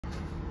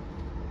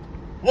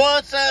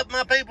What's up,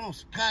 my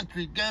peoples?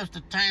 Country goes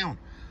to town.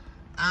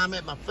 I'm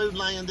at my Food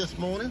Lion this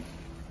morning.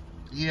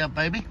 Yeah,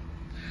 baby.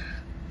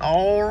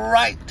 All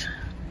right.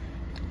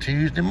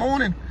 Tuesday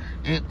morning.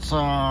 It's, what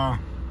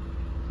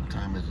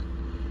time is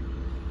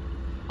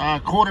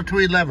it? Quarter to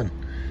 11.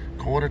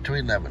 Quarter to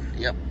 11.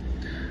 Yep.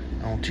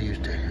 On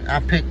Tuesday. I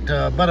picked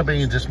butter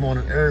beans this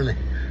morning early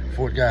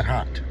before it got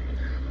hot.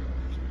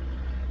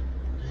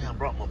 Yeah, I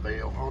brought my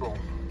bell. Hold on.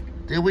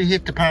 Did we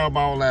hit the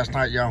Powerball last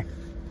night, y'all?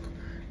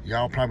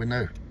 Y'all probably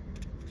know.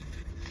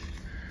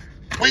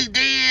 We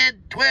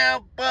did.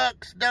 12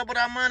 bucks. Doubled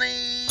our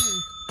money.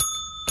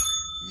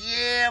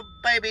 Yeah,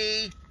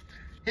 baby.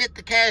 Hit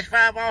the cash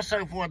 5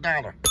 also for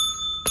 $1.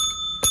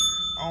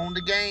 On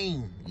the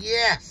game.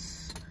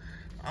 Yes.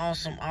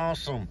 Awesome,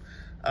 awesome.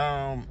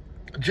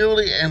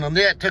 Julie and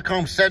Annette took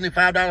home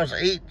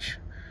 $75 each.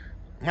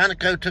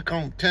 Monaco took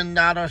home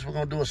 $10. We're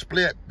going to do a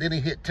split. Then he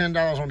hit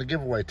 $10 on the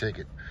giveaway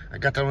ticket. I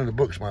got that on the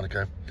books,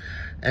 Monaco.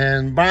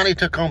 And Bonnie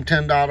took home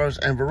 $10,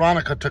 and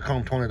Veronica took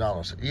home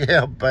 $20.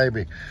 Yeah,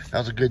 baby. That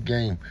was a good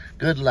game.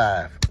 Good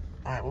live.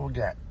 All right, what we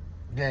got?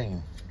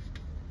 Game.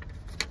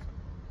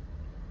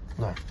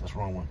 No, that's the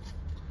wrong one.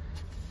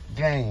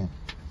 Game.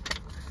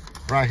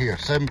 Right here,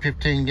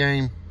 7:15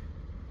 game.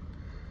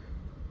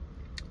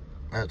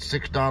 That's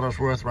 $6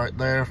 worth right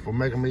there for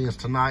Mega Millions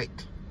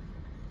tonight.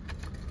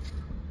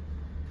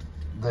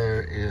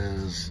 There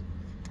is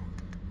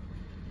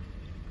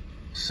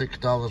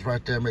 $6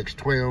 right there, makes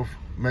 12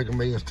 Mega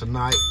Millions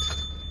tonight.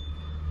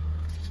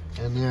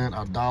 And then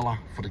 $1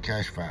 for the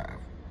cash 5.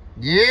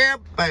 Yeah,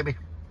 baby.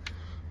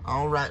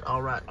 All right,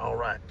 all right, all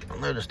right. I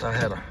noticed I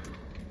had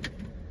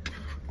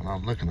when I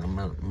was looking,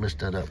 I messed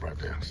that up right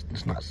there.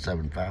 It's not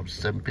 7.5, it's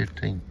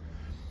 7:15.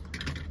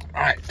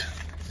 All right,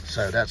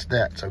 so that's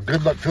that. So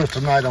good luck to us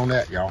tonight on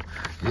that, y'all.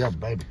 Yeah,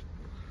 baby.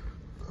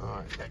 All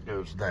right, that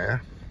goes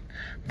there.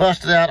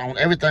 Busted out on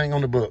everything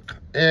on the book.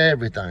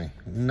 Everything.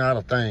 Not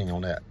a thing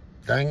on that.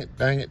 Dang it,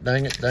 dang it,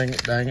 dang it, dang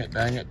it, dang it,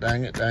 dang it,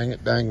 dang it, dang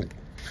it, dang it.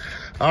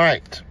 All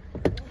right.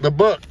 The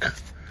book.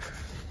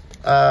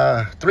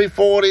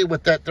 $3.40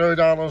 with that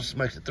 $30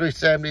 makes it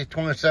 $3.70,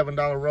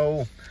 $27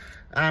 roll.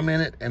 I'm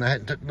in it, and I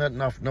hadn't took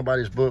nothing off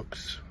nobody's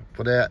books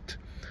for that.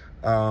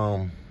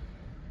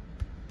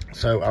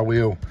 So I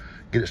will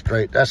get it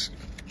straight. That's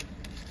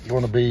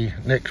going to be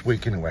next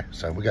week anyway,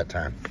 so we got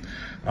time.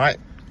 All right.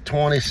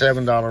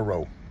 $27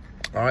 roll.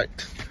 All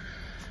right.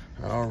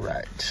 All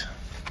right.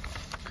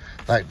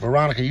 Like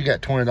Veronica, you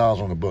got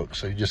 $20 on the book,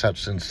 so you just have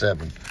to send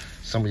 7.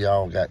 Some of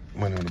y'all got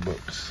money on the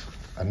books.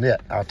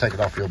 Annette, I'll take it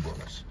off your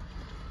books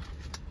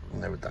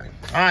and everything.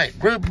 All right,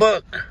 group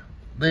book.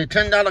 The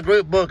 $10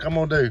 group book I'm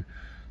gonna do.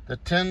 The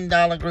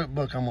 $10 group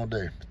book I'm gonna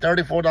do.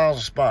 $34 a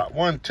spot.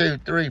 1, 2,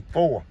 3,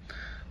 4.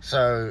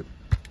 So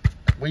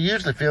we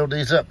usually fill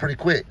these up pretty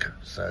quick.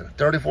 So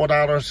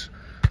 $34.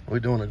 We're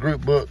doing a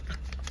group book.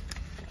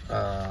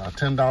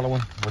 $10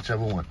 one,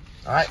 whichever one.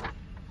 All right.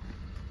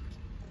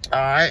 All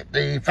right,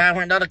 the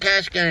 $500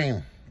 cash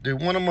game. Do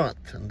one a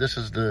month, and this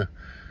is the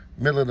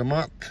middle of the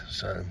month.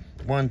 So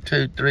 1,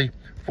 2, 3,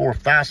 4,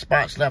 5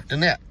 spots left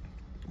in that,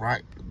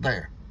 right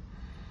there.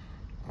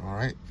 All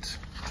right.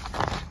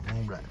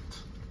 All right.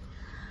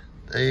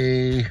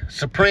 The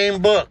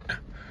Supreme book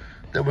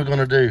that we're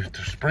gonna do,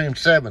 the Supreme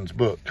Sevens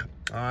book.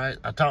 All right.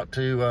 I talked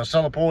to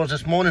Seller Pours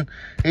this morning.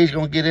 He's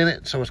gonna get in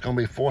it, so it's gonna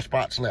be 4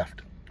 spots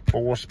left.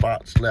 4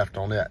 spots left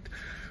on that.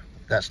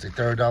 That's the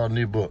 $30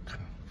 new book.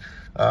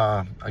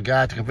 A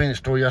guy at the convenience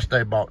store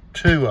yesterday bought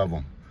 2 of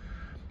them.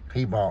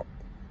 He bought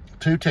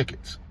 2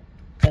 tickets,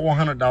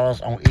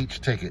 $400 on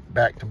each ticket,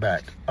 back to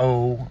back.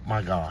 Oh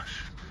my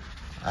gosh,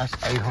 that's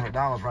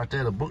 $800 right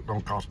there. The book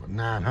don't cost but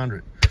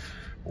 $900.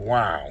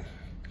 Wow.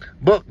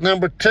 Book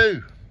number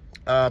 2.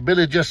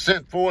 Billy just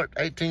sent for it,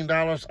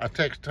 $18. I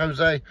text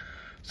Jose,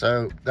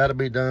 so that'll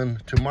be done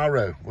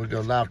tomorrow. We'll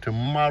go live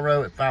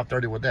tomorrow at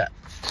 5:30 with that.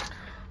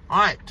 All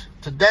right,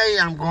 today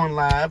I'm going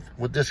live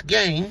with this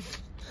game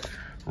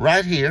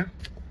right here,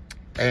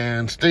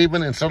 and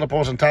Steven and Seller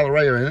Pours and Tyler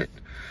Ray are in it.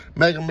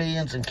 Mega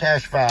Millions and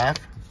Cash 5.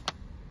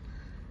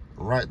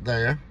 Right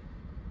there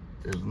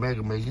is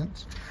Mega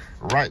Millions.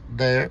 Right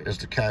there is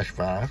the Cash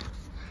 5.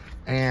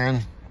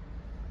 And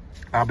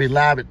I'll be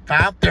live at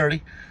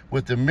 5:30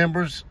 with the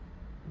members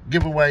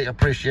giveaway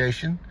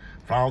appreciation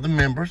for all the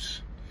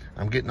members.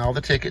 I'm getting all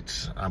the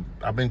tickets.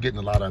 I've been getting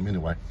a lot of them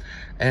anyway.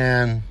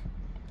 And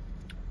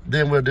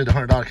then we'll do the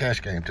 $100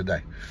 cash game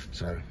today.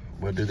 So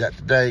we'll do that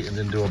today and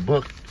then do a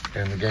book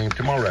and the game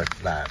tomorrow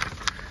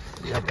live.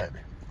 Yeah, baby.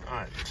 All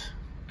right.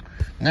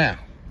 Now,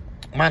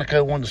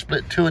 Monaco wanted to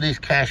split 2 of these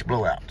cash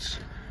blowouts.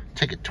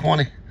 Ticket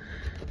 20.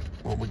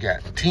 What we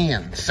got?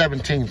 10,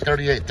 17,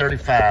 38,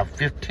 35,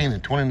 15,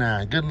 and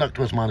 29. Good luck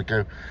to us,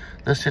 Monaco.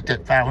 Let's hit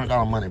that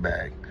 $500 money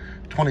bag.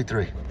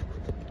 23.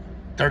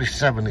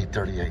 37 need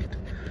 38.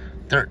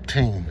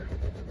 13.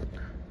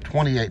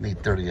 28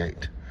 need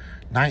 38.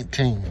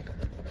 19.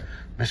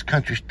 Miss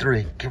Country's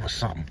 3. Give us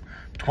something.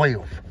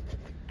 12.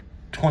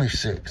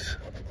 26.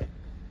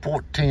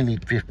 14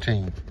 need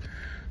 15.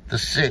 The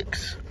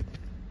 6.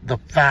 The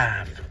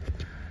 5.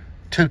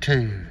 2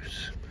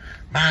 2s.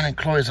 Mine and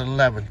Chloe's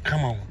 11.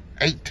 Come on.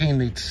 18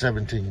 needs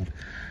 17.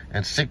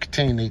 And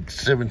 16 needs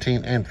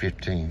 17 and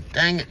 15.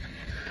 Dang it.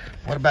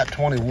 What about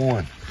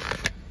 21?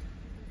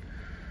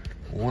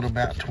 What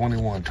about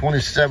 21?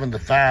 27, the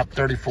 5,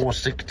 34,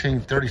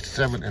 16,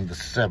 37, and the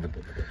 7.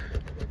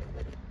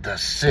 The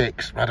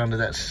 6, right under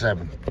that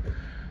 7.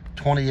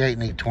 28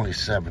 need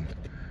 27.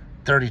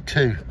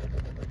 32.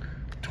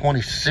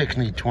 26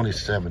 need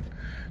 27.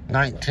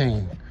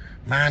 19.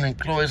 Mine and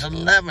Chloe's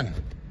 11.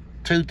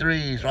 2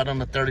 3s right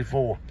under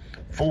 34.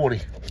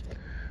 40.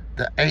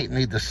 The 8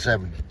 need the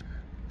 7.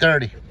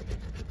 30.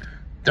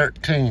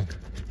 13.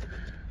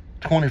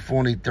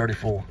 24 need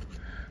 34.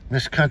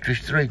 Miss Country's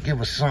 3,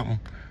 give us something.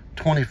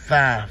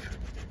 25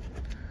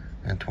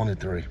 and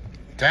 23.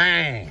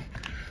 Dang.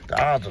 The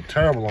odds are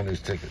terrible on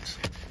these tickets.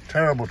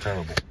 Terrible,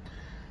 terrible.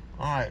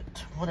 All right,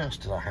 what else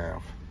did I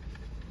have?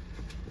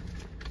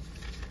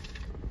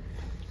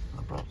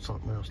 I brought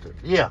something else there.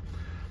 Yeah,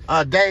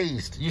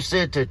 Dazed. You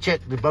said to check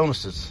the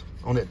bonuses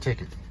on that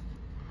ticket.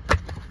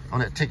 On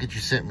that ticket you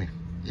sent me.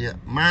 Yeah,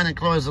 mine and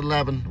Chloe's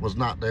 11 was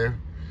not there.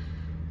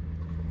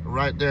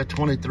 Right there,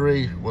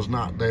 23 was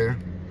not there.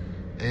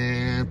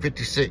 And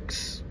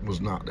 56 was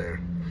not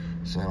there.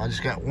 So I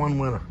just got one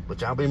winner,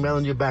 but I'll be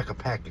mailing you back a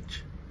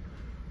package.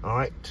 All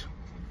right.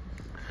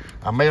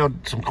 I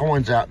mailed some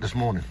coins out this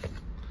morning.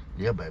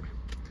 Yeah, baby.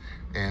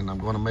 And I'm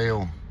going to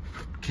mail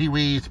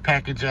Kiwi's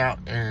package out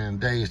and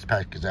Dave's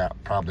package out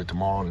probably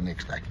tomorrow or the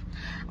next day.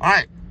 All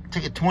right,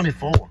 ticket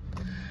 24.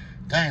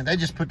 Dang, they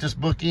just put this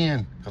book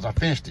in because I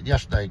finished it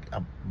yesterday. I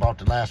bought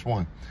the last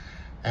one.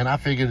 And I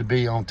figured it'd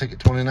be on ticket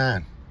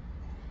 29.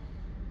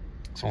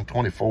 It's on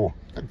 24.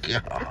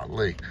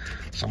 Golly,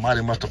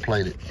 somebody must have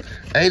played it.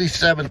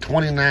 87,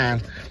 29,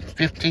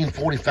 15,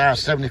 45,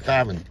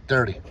 75, and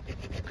 30.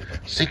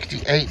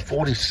 68,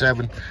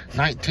 47,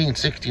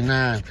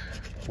 1969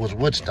 was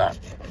Woodstock.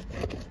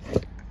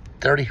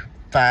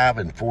 35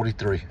 and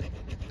 43.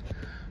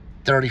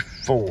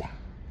 34.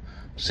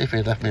 See if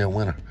he left me a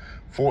winner.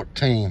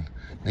 14,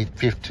 need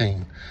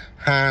 15.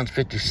 Hines,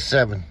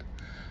 57.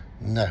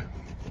 No.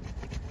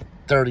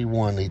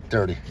 31, need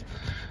 30.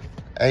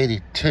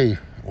 82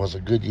 was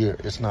a good year.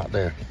 It's not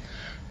there.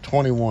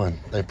 21,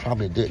 they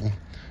probably didn't.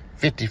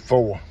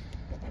 54.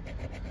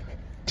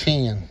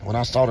 10, when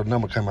I saw the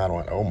number come out, I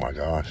went, oh my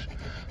gosh.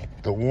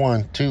 The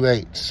 1, 2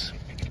 8s.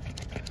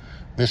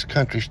 Miss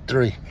Country's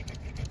 3.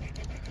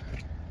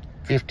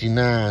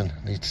 59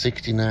 needs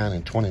 69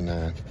 and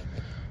 29.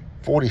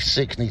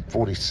 46 needs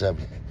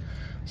 47.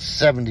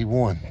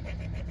 71.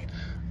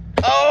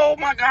 Oh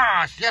my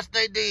gosh, yes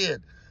they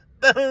did.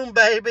 Boom,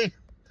 baby.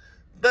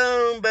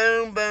 Boom,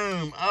 boom,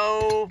 boom.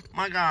 Oh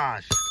my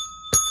gosh.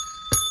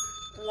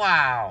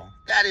 Wow,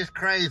 that is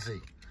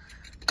crazy.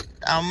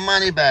 A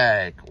money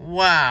bag.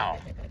 Wow.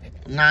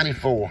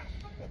 94.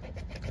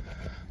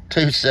 2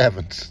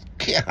 7s.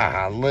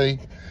 Golly.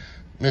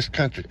 Miss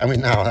Country. I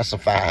mean, no, that's a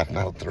 5,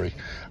 not a 3.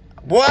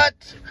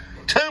 What?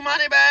 2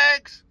 money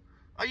bags?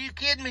 Are you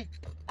kidding me?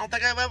 I don't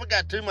think I've ever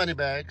got 2 money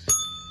bags.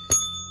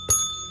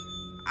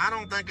 I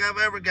don't think I've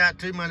ever got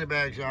 2 money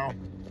bags, y'all.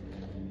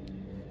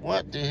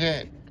 What the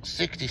heck?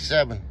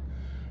 67.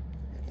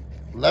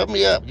 Load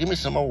me up. Give me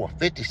some more.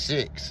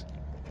 56.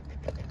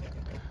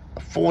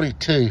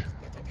 42.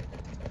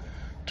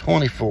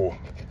 24.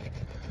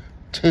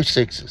 2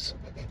 6s.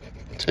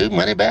 2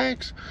 money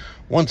bags.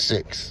 1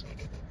 6.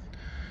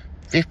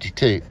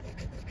 52.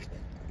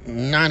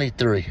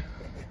 93.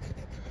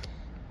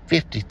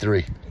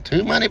 53.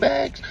 2 money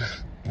bags.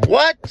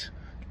 What?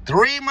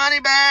 3 money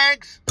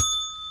bags?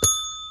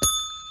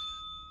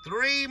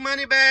 3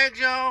 money bags,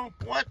 y'all?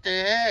 What the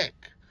heck?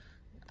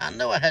 I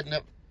know I had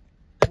enough.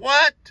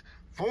 What?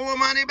 4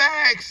 money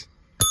bags?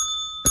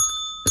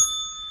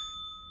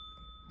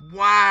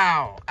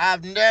 Wow.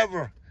 I've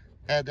never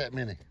had that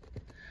many.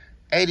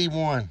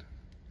 81.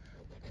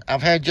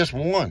 I've had just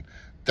 1.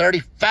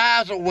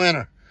 35's a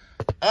winner.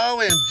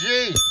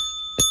 OMG.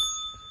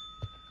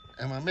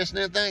 Am I missing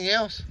anything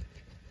else?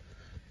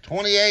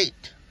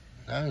 28.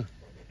 No.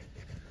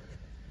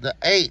 The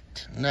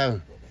 8.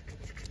 No.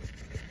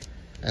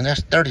 And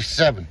that's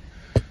 37.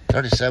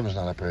 37's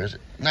not up here, is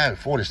it? No,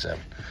 47.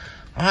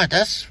 All right,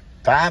 that's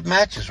 5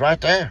 matches right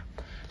there.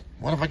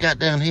 What have I got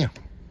down here?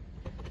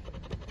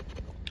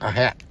 A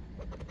hat.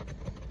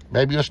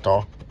 Maybe a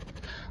star.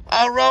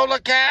 A roll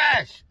of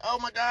cash. Oh,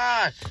 my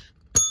gosh.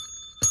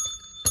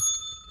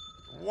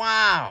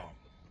 Wow.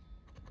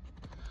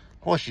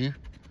 Horseshoe.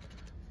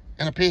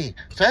 And a pig.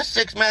 So that's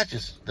 6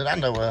 matches that I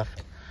know of.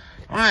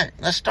 All right,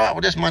 let's start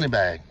with this money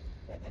bag.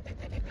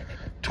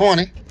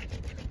 20.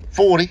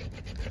 40.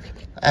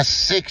 That's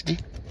 60.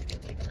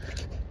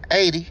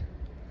 80.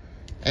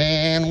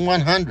 And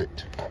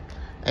 100.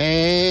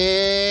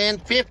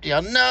 And 50.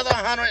 Another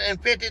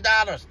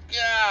 $150.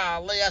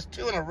 Golly, that's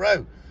 2 in a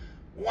row.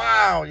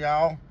 Wow,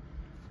 y'all.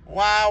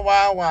 Wow,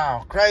 wow,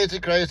 wow. Crazy,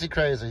 crazy,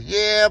 crazy.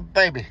 Yeah,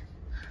 baby.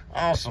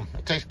 Awesome.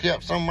 It takes care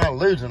of some of my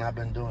losing I've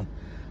been doing.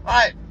 All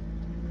right.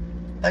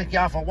 Thank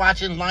y'all for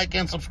watching. Like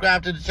and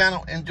subscribe to the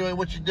channel. Enjoy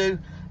what you do.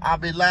 I'll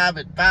be live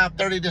at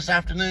 5:30 this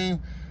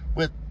afternoon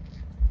with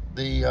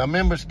the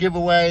members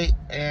giveaway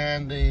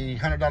and the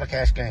 $100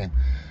 cash game.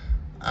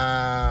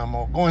 I'm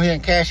going to go ahead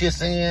and cash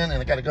this in, and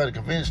I got to go to the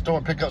convenience store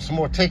and pick up some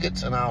more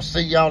tickets, and I'll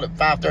see y'all at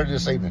 5:30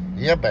 this evening.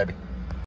 Yeah, baby.